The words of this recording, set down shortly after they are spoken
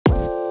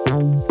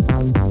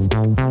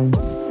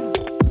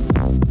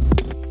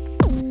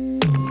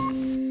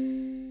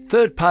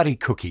Third-party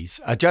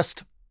cookies are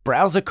just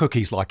browser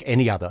cookies like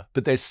any other,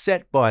 but they're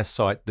set by a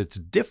site that's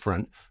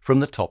different from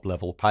the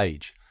top-level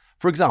page.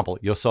 For example,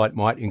 your site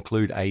might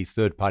include a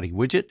third-party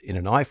widget in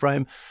an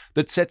iframe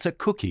that sets a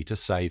cookie to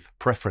save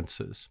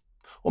preferences.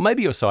 Or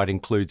maybe your site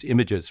includes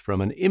images from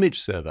an image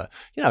server.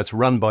 It's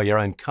run by your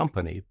own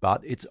company,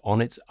 but it's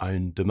on its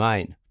own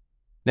domain.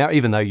 Now,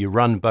 even though you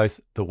run both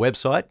the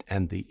website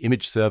and the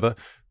image server,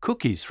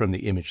 cookies from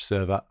the image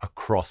server are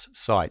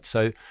cross-site,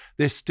 so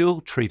they're still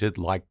treated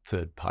like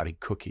third-party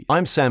cookies.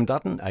 I'm Sam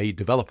Dutton, a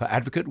developer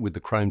advocate with the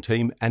Chrome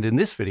team, and in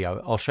this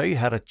video, I'll show you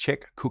how to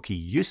check cookie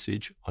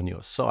usage on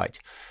your site.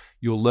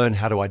 You'll learn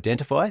how to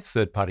identify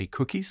third-party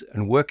cookies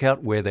and work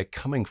out where they're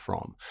coming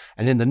from.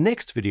 And in the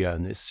next video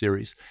in this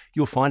series,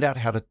 you'll find out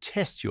how to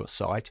test your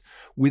site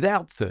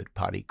without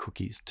third-party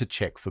cookies to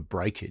check for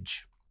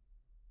breakage.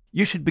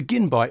 You should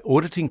begin by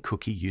auditing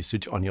cookie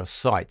usage on your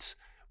sites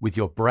with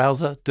your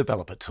browser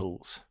developer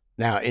tools.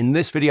 Now, in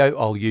this video,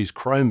 I'll use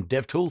Chrome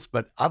DevTools,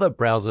 but other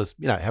browsers,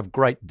 have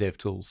great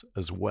DevTools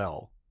as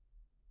well.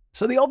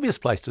 So the obvious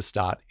place to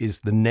start is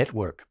the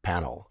Network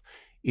panel.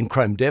 In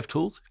Chrome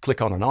DevTools,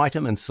 click on an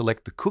item and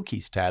select the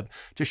Cookies tab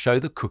to show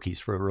the cookies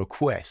for a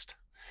request.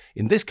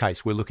 In this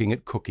case, we're looking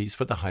at cookies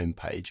for the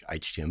homepage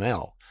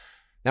HTML.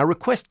 Now,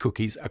 request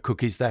cookies are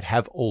cookies that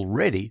have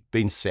already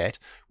been set,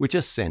 which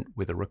are sent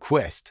with a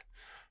request.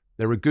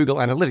 There are Google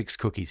Analytics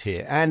cookies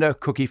here, and a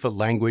cookie for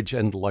language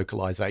and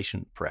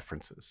localization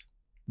preferences.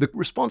 The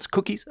response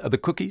cookies are the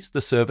cookies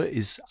the server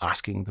is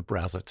asking the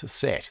browser to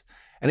set.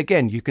 And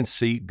again, you can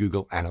see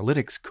Google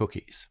Analytics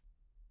cookies.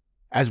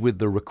 As with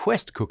the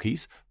request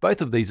cookies,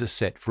 both of these are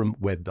set from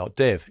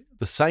web.dev,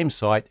 the same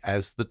site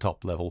as the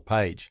top-level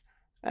page.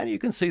 And you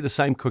can see the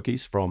same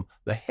cookies from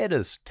the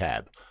Headers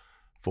tab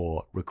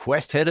for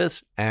request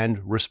headers and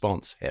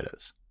response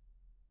headers.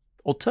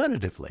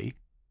 Alternatively,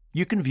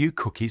 you can view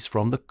cookies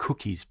from the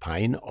Cookies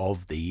pane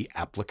of the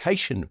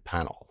Application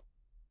panel.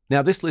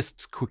 Now, this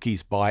lists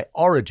cookies by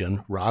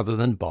origin rather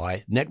than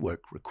by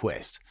network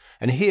request.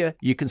 And here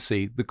you can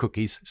see the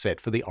cookies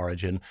set for the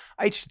origin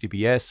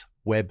https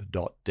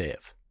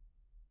web.dev.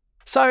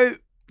 So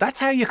that's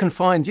how you can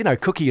find,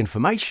 cookie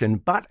information,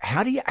 but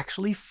how do you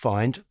actually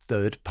find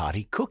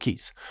third-party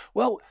cookies?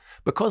 Well,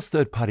 because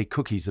third-party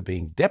cookies are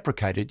being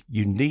deprecated,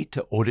 you need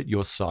to audit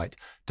your site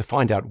to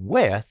find out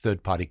where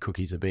third-party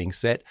cookies are being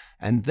set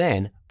and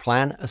then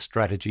plan a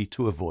strategy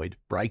to avoid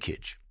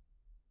breakage.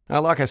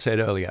 Now, like I said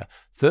earlier,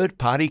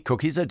 third-party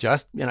cookies are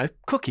just,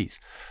 cookies,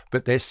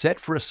 but they're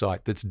set for a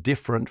site that's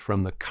different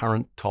from the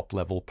current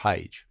top-level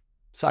page.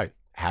 So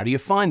how do you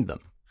find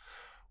them?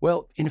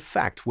 Well, in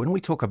fact, when we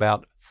talk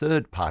about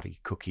third-party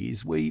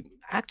cookies, we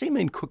actually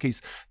mean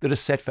cookies that are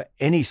set for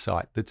any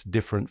site that's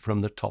different from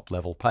the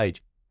top-level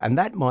page. And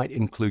that might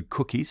include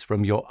cookies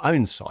from your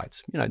own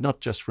sites, not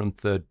just from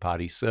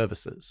third-party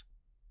services.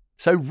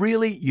 So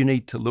really, you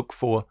need to look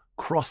for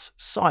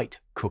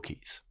cross-site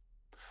cookies.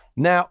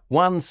 Now,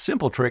 one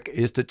simple trick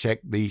is to check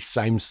the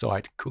same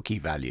site cookie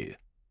value.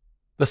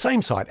 The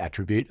same site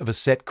attribute of a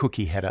set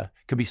cookie header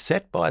can be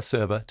set by a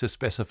server to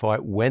specify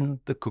when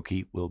the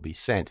cookie will be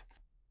sent.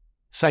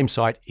 Same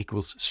site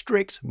equals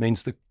strict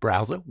means the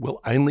browser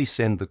will only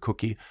send the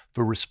cookie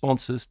for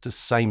responses to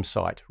same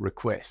site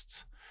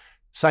requests.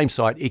 Same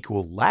site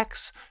equal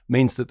lax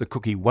means that the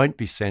cookie won't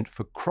be sent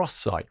for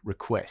cross-site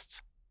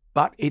requests,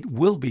 but it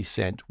will be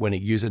sent when a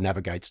user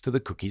navigates to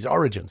the cookie's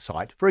origin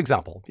site, for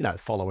example,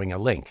 following a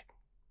link.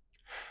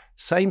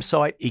 Same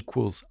site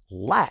equals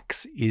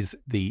lax is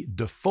the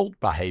default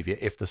behavior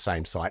if the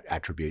same site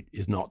attribute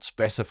is not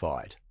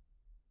specified.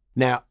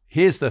 Now,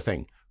 here's the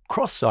thing.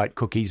 Cross-site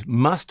cookies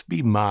must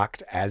be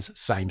marked as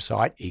same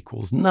site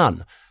equals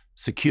none,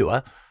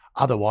 secure,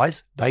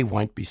 otherwise they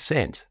won't be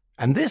sent.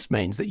 And this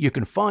means that you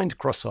can find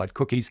cross-site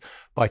cookies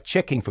by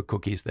checking for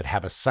cookies that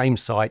have a same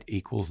site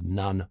equals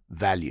none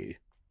value.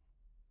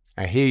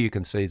 Now here you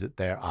can see that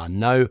there are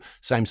no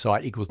same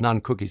site equals none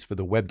cookies for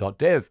the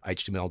web.dev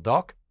HTML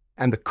doc,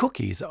 and the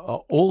cookies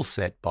are all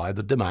set by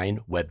the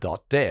domain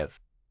web.dev.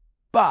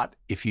 But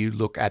if you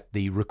look at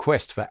the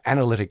request for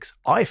analytics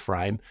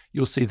iframe,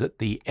 you'll see that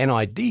the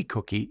NID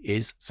cookie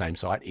is same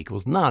site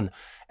equals none,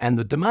 and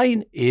the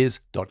domain is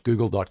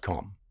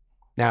 .google.com.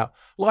 Now,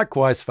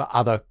 likewise for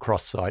other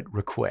cross-site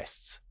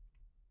requests.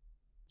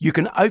 You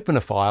can open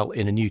a file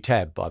in a new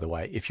tab, by the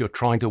way, if you're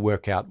trying to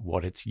work out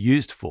what it's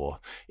used for.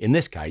 In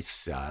this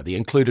case, the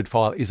included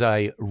file is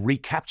a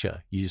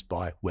reCAPTCHA used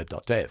by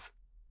web.dev.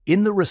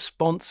 In the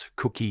response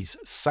cookies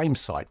same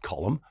site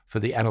column for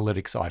the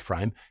analytics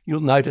iframe,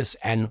 you'll notice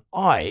an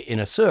I in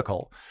a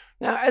circle.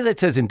 Now, as it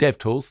says in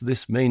DevTools,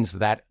 this means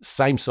that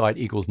same site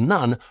equals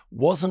none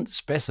wasn't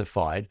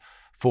specified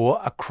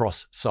for a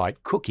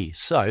cross-site cookie.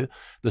 So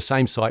the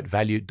same site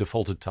value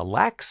defaulted to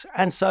lax,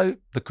 and so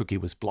the cookie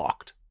was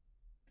blocked.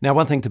 Now,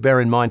 one thing to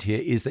bear in mind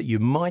here is that you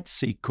might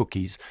see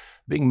cookies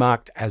being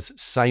marked as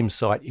same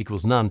site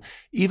equals none,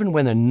 even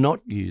when they're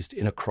not used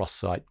in a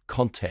cross-site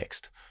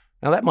context.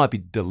 Now, that might be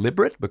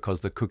deliberate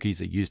because the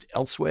cookies are used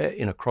elsewhere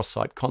in a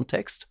cross-site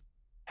context.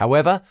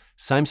 However,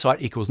 same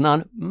site equals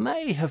none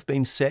may have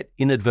been set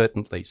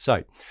inadvertently,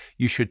 so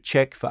you should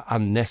check for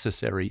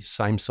unnecessary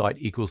same site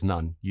equals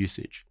none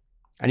usage.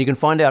 And you can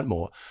find out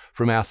more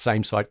from our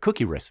same site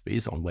cookie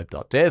recipes on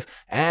web.dev,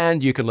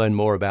 and you can learn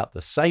more about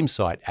the same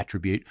site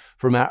attribute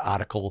from our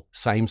article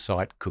Same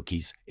Site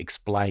Cookies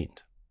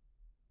Explained.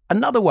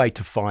 Another way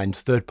to find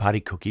third-party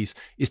cookies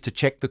is to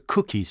check the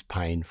Cookies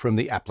pane from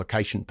the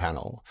application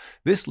panel.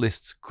 This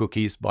lists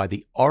cookies by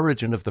the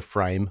origin of the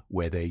frame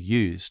where they're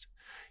used.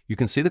 You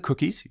can see the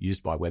cookies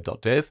used by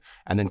web.dev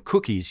and then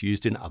cookies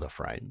used in other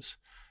frames.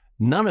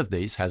 None of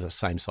these has a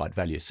same site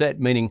value set,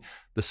 meaning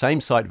the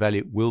same site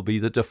value will be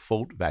the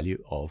default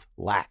value of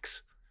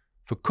lax.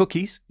 For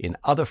cookies in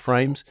other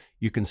frames,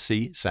 you can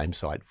see same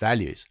site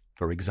values.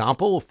 For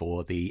example,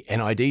 for the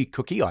NID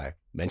cookie I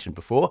mentioned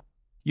before,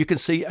 you can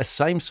see a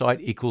same site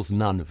equals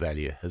none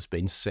value has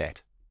been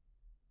set.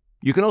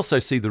 You can also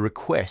see the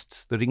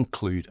requests that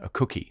include a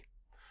cookie.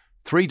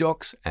 3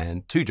 docs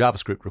and 2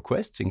 JavaScript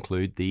requests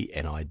include the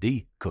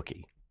NID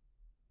cookie.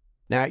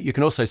 Now, you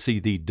can also see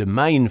the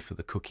domain for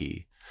the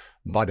cookie.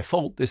 By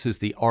default, this is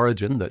the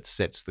origin that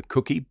sets the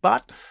cookie,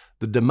 but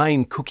the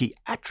domain cookie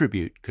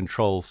attribute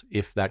controls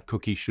if that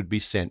cookie should be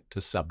sent to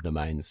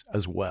subdomains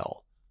as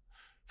well.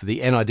 For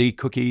the NID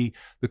cookie,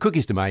 the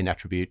cookie's domain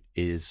attribute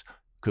is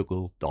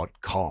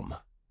google.com.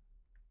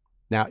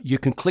 Now, you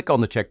can click on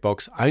the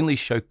checkbox Only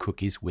Show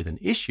Cookies with an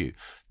Issue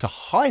to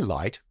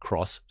highlight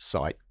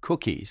cross-site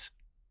cookies.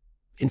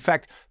 In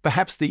fact,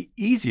 perhaps the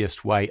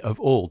easiest way of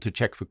all to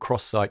check for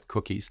cross-site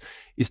cookies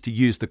is to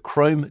use the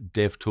Chrome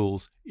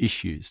DevTools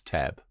Issues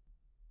tab.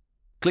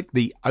 Click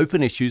the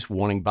Open Issues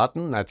warning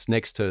button that's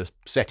next to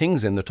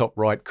Settings in the top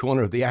right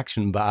corner of the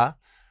action bar,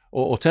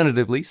 or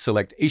alternatively,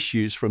 select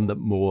Issues from the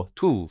More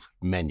Tools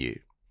menu.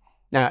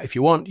 Now, if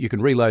you want, you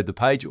can reload the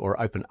page or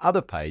open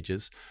other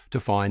pages to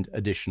find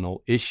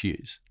additional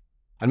issues.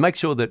 And make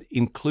sure that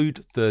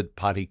Include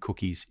Third-Party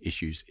Cookies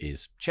Issues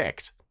is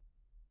checked.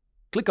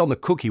 Click on the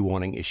Cookie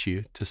Warning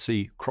issue to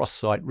see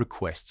cross-site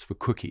requests for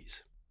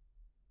cookies.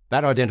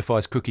 That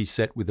identifies cookies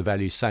set with the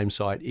value same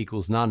site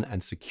equals none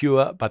and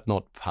secure, but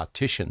not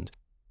partitioned.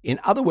 In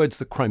other words,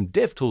 the Chrome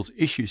DevTools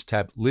Issues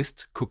tab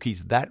lists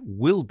cookies that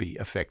will be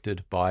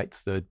affected by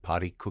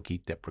third-party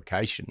cookie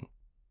deprecation.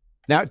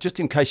 Now, just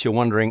in case you're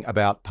wondering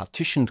about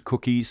partitioned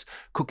cookies,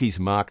 cookies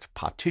marked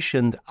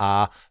partitioned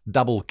are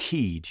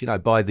double-keyed,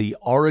 by the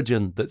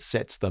origin that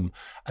sets them,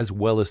 as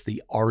well as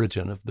the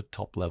origin of the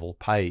top-level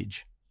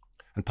page.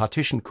 And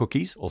partitioned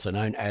cookies, also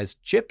known as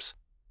chips,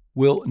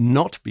 will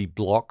not be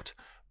blocked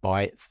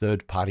by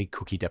third-party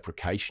cookie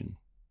deprecation.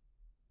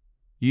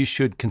 You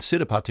should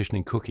consider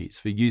partitioning cookies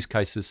for use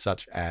cases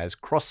such as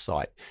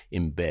cross-site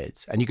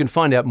embeds, and you can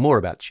find out more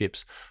about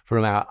chips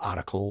from our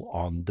article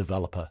on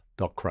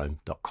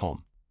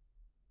developer.chrome.com.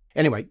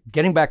 Anyway,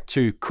 getting back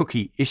to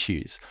cookie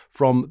issues,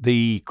 from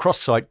the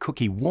cross-site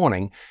cookie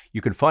warning,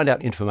 you can find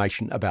out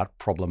information about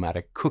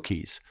problematic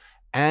cookies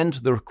and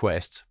the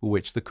requests for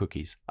which the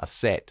cookies are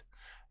set.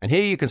 And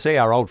here you can see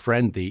our old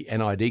friend, the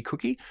NID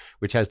cookie,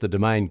 which has the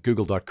domain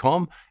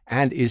google.com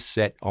and is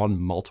set on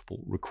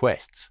multiple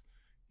requests.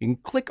 You can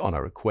click on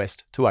a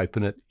request to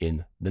open it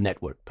in the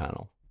network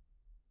panel.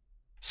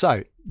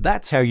 So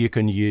that's how you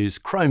can use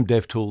Chrome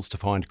DevTools to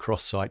find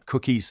cross-site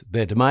cookies,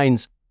 their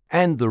domains,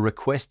 and the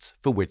requests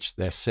for which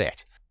they're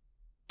set.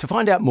 To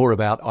find out more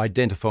about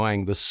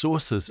identifying the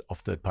sources of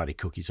third-party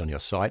cookies on your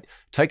site,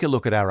 take a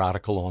look at our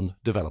article on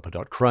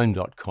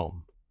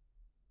developer.chrome.com.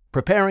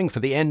 Preparing for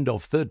the end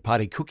of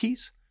third-party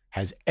cookies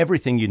has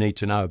everything you need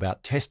to know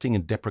about testing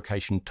and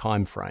deprecation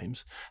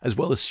timeframes, as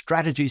well as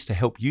strategies to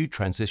help you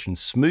transition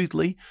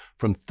smoothly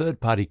from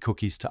third-party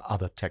cookies to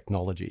other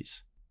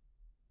technologies.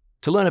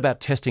 To learn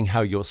about testing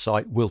how your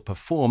site will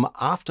perform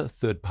after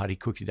third-party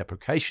cookie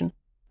deprecation,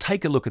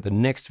 take a look at the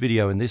next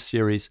video in this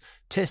series,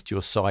 Test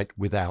Your Site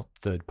Without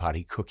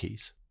Third-Party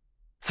Cookies.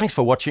 Thanks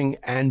for watching,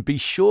 and be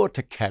sure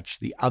to catch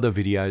the other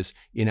videos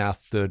in our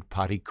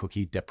third-party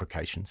cookie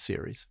deprecation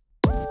series.